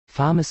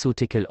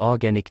Pharmaceutical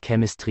organic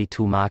chemistry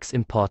 2 marks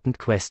important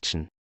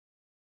question.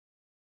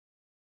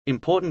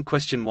 Important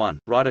question 1.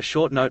 Write a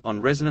short note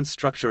on resonance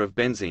structure of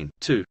benzene.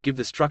 2. Give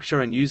the structure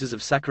and uses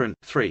of saccharin.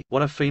 3.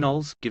 What are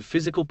phenols? Give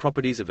physical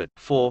properties of it.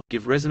 4.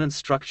 Give resonance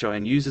structure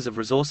and uses of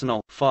resorcinol.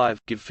 5.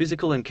 Give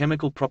physical and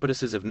chemical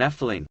properties of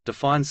naphthalene.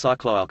 Define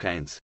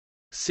cycloalkanes.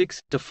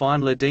 6. Define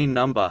Ladine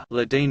number,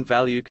 Ladine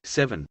value.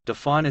 7.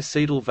 Define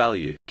acetyl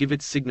value, give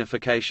its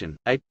signification.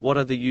 8. What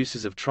are the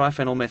uses of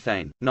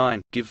triphenylmethane?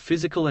 9. Give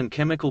physical and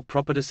chemical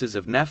properties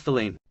of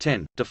naphthalene.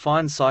 10.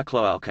 Define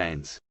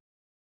cycloalkanes.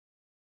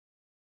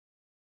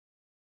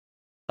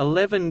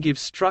 11. Give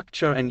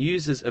structure and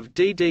uses of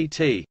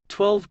DDT.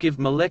 12. Give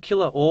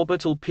molecular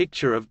orbital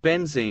picture of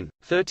benzene.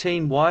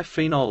 13. Why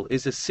phenol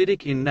is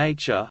acidic in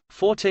nature.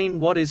 14.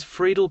 What is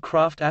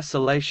Friedel-Crafts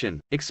acylation?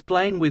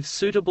 Explain with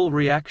suitable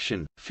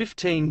reaction.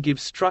 15.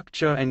 Give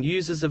structure and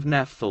uses of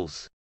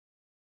naphthals.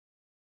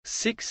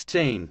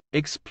 16.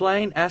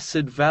 Explain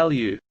acid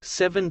value.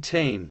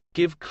 17.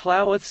 Give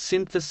Klaueth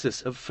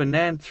synthesis of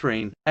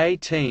phenanthrene.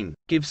 18.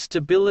 Give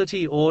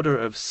stability order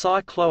of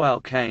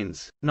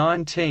cycloalkanes.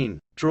 19.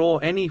 Draw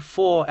any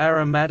 4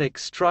 aromatic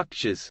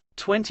structures.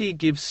 20.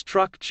 Give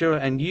structure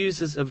and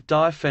uses of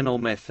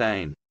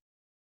diphenylmethane.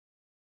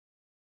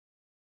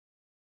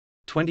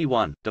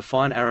 21.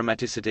 Define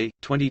aromaticity.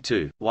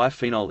 22. Why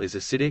phenol is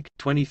acidic.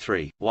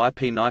 23. Why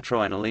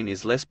p-nitroaniline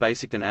is less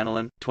basic than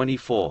aniline.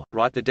 24.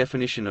 Write the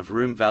definition of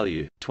room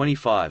value.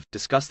 25.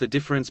 Discuss the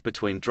difference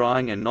between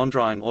drying and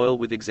non-drying oil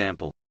with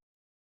example.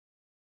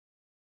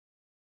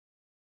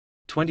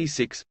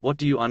 26. What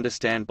do you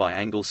understand by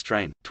angle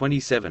strain?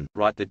 27.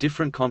 Write the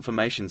different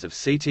conformations of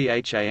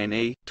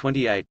CTHANE.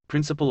 28.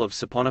 Principle of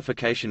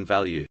saponification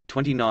value.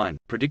 29.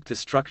 Predict the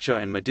structure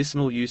and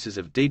medicinal uses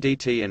of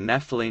DDT and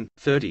naphthalene.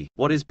 30.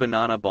 What is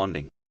banana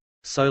bonding?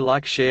 So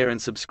like, share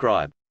and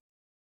subscribe.